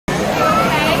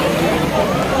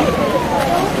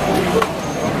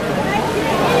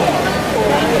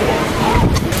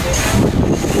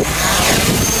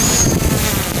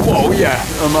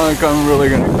don't think I'm really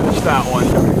gonna catch that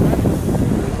one.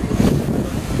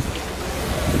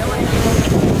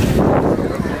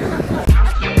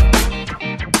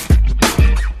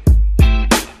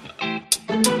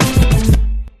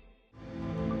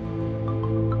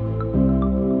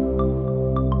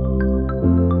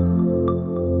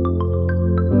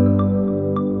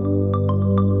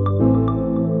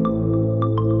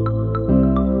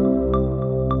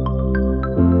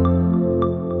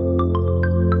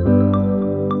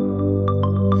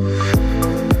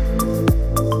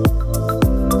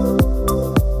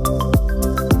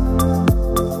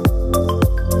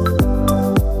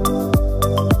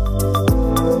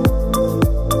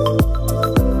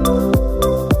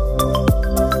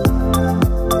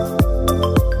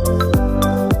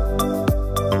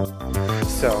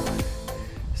 So,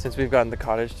 since we've gotten the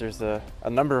cottage, there's a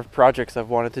number of projects I've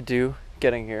wanted to do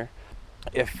getting here.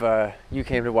 If you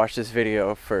came to watch this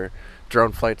video for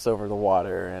drone flights over the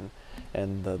water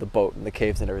and the boat and the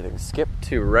caves and everything, skip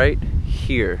to right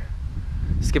here.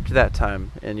 Skip to that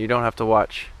time, and you don't have to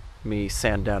watch me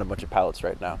sand down a bunch of pallets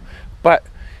right now. But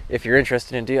if you're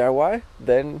interested in DIY,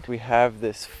 then we have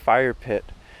this fire pit,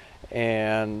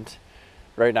 and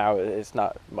right now it's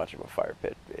not much of a fire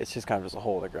pit. It's just kind of just a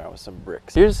hole in the ground with some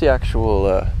bricks. Here's the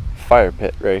actual fire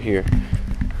pit right here.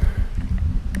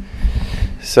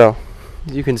 So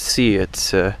you can see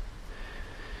it's a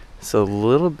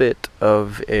little bit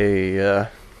of a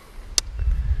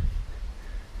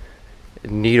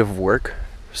need of work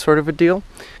sort of a deal.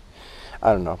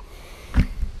 I don't know.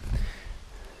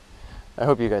 I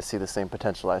hope you guys see the same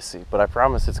potential I see, but I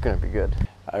promise it's going to be good.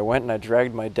 I went and I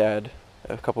dragged my dad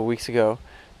a couple weeks ago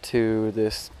to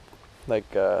this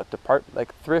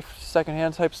thrift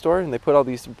secondhand type store, and they put all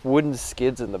these wooden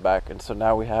skids in the back, and so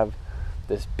now we have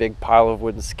this big pile of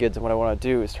wooden skids, and what I want to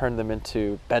do is turn them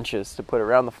into benches to put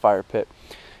around the fire pit.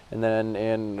 And then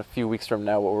in a few weeks from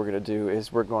now, what we're going to do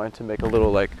is we're going to make a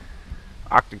little like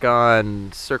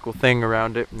octagon circle thing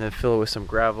around it, and then fill it with some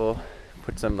gravel,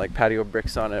 put some like patio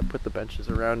bricks on it, put the benches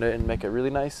around it, and make it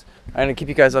really nice. I'm going to keep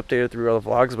you guys updated through all the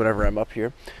vlogs whenever I'm up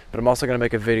here, but I'm also going to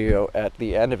make a video at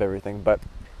the end of everything. But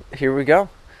here we go.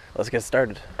 Let's get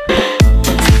started.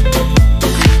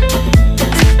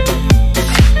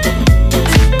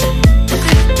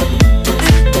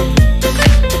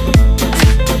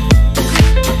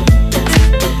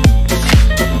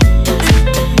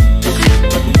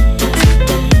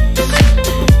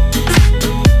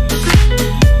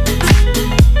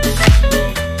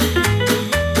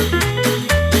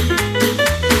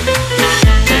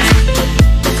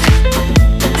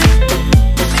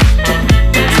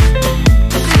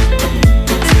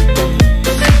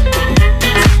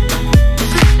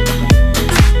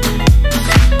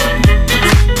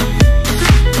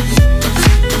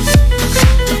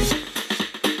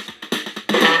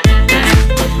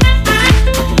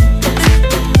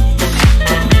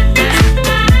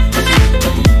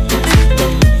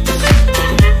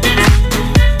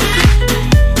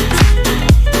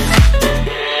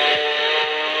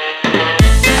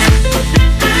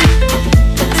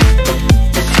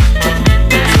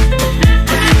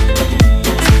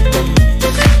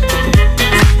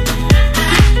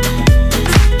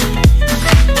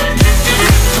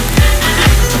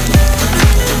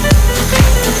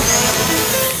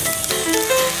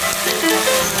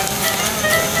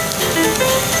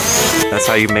 That's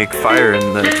how you make fire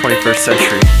in the 21st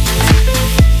century.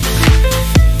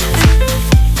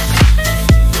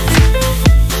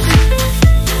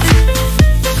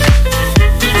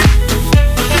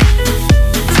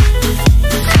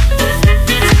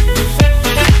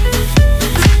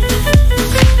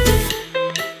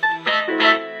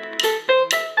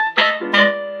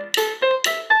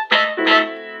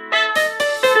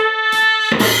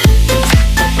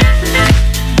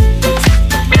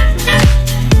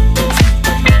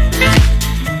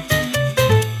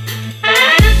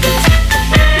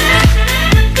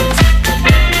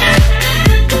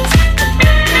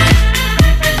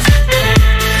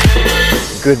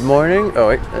 Good morning. Oh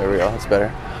wait, there we go, that's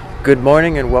better. Good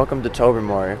morning and welcome to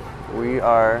Tobermory. We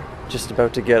are just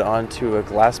about to get onto a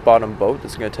Glassbottom boat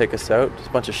that's going to take us out. There's a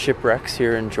bunch of shipwrecks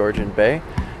here in Georgian Bay,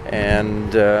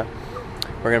 and we're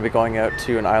going to be going out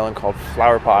to an island called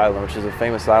Flowerpaw Island, which is a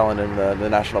famous island in the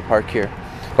national park here.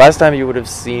 Last time you would have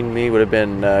seen me would have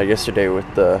been yesterday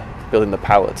with building the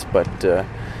pallets, but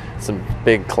some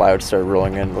big clouds started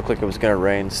rolling in. It looked like it was going to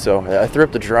rain, so I threw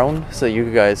up the drone so that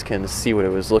you guys can see what it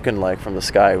was looking like from the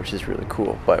sky, which is really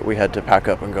cool. But we had to pack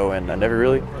up and go in. I never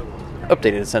really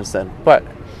updated it since then, but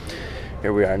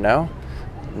here we are now,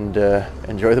 and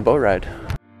enjoy the boat ride.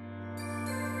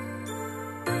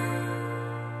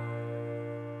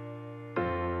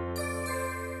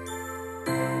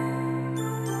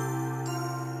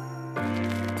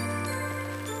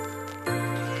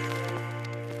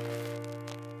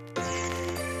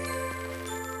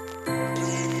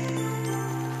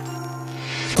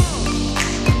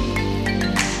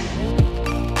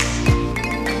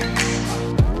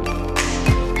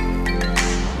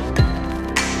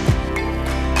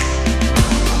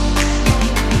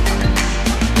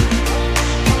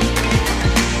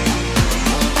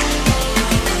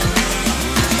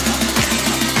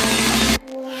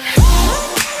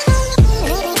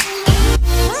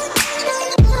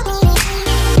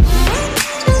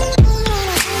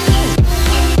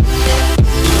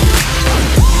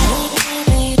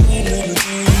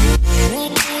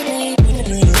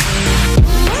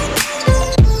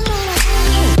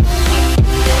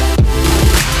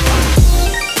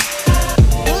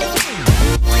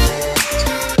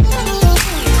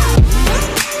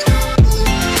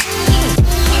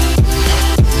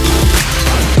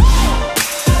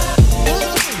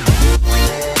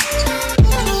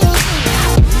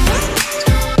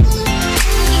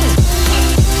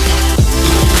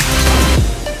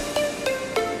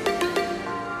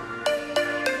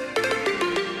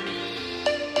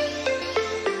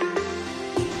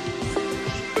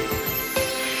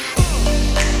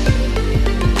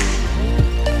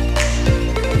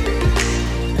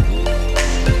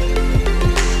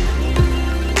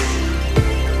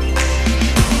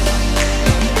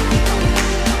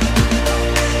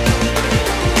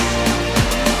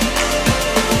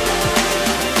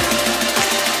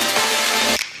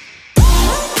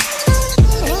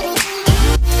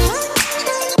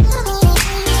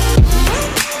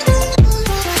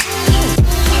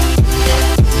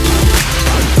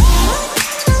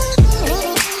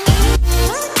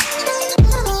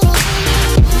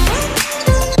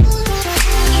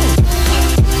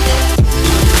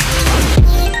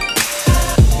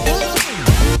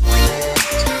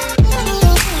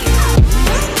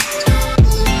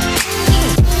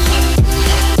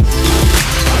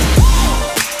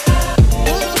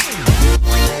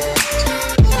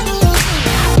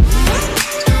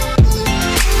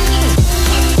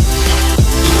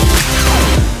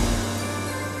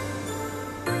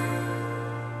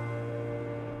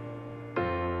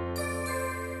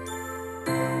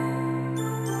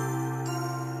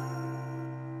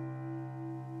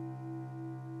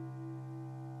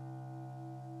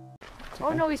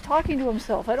 Oh no, he's talking to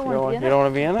himself. I don't want to be in it. You don't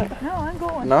want to be in it? No, I'm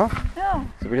going. No? No.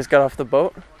 So we just got off the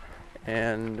boat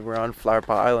and we're on Flower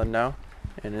Pot Island now.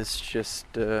 And it's just,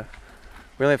 we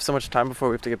only have so much time before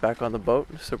we have to get back on the boat.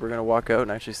 So we're going to walk out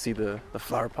and actually see the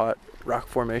flower pot rock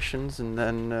formations, and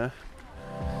then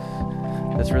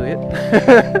that's really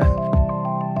it.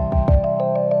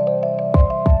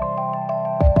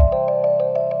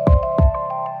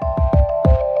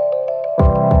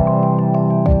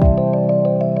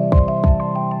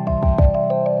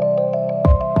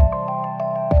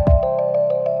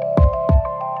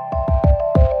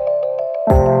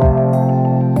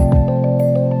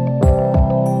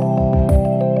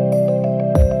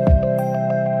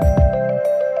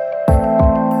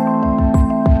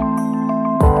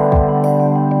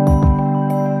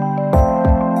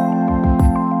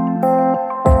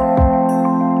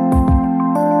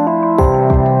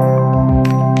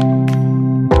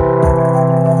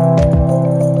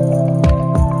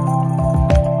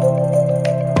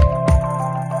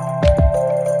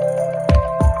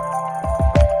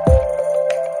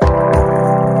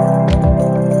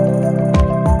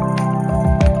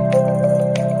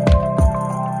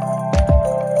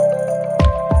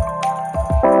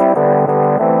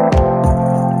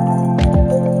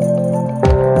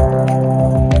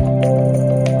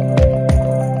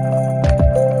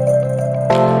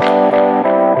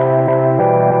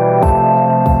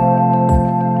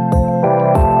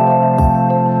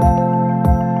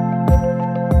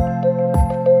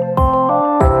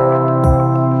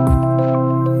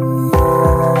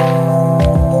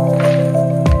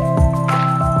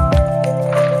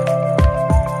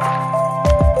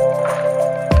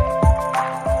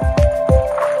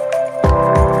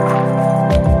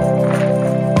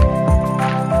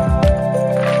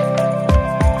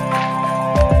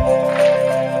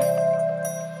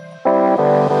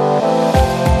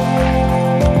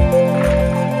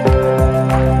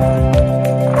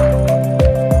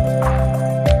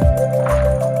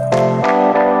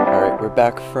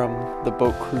 Back from the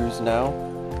boat cruise now.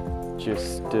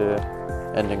 Just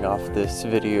ending off this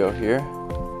video here.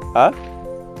 Huh?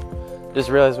 Just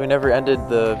realized we never ended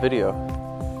the video.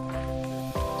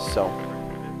 So,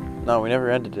 no, we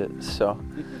never ended it. So,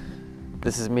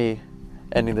 this is me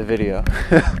ending the video.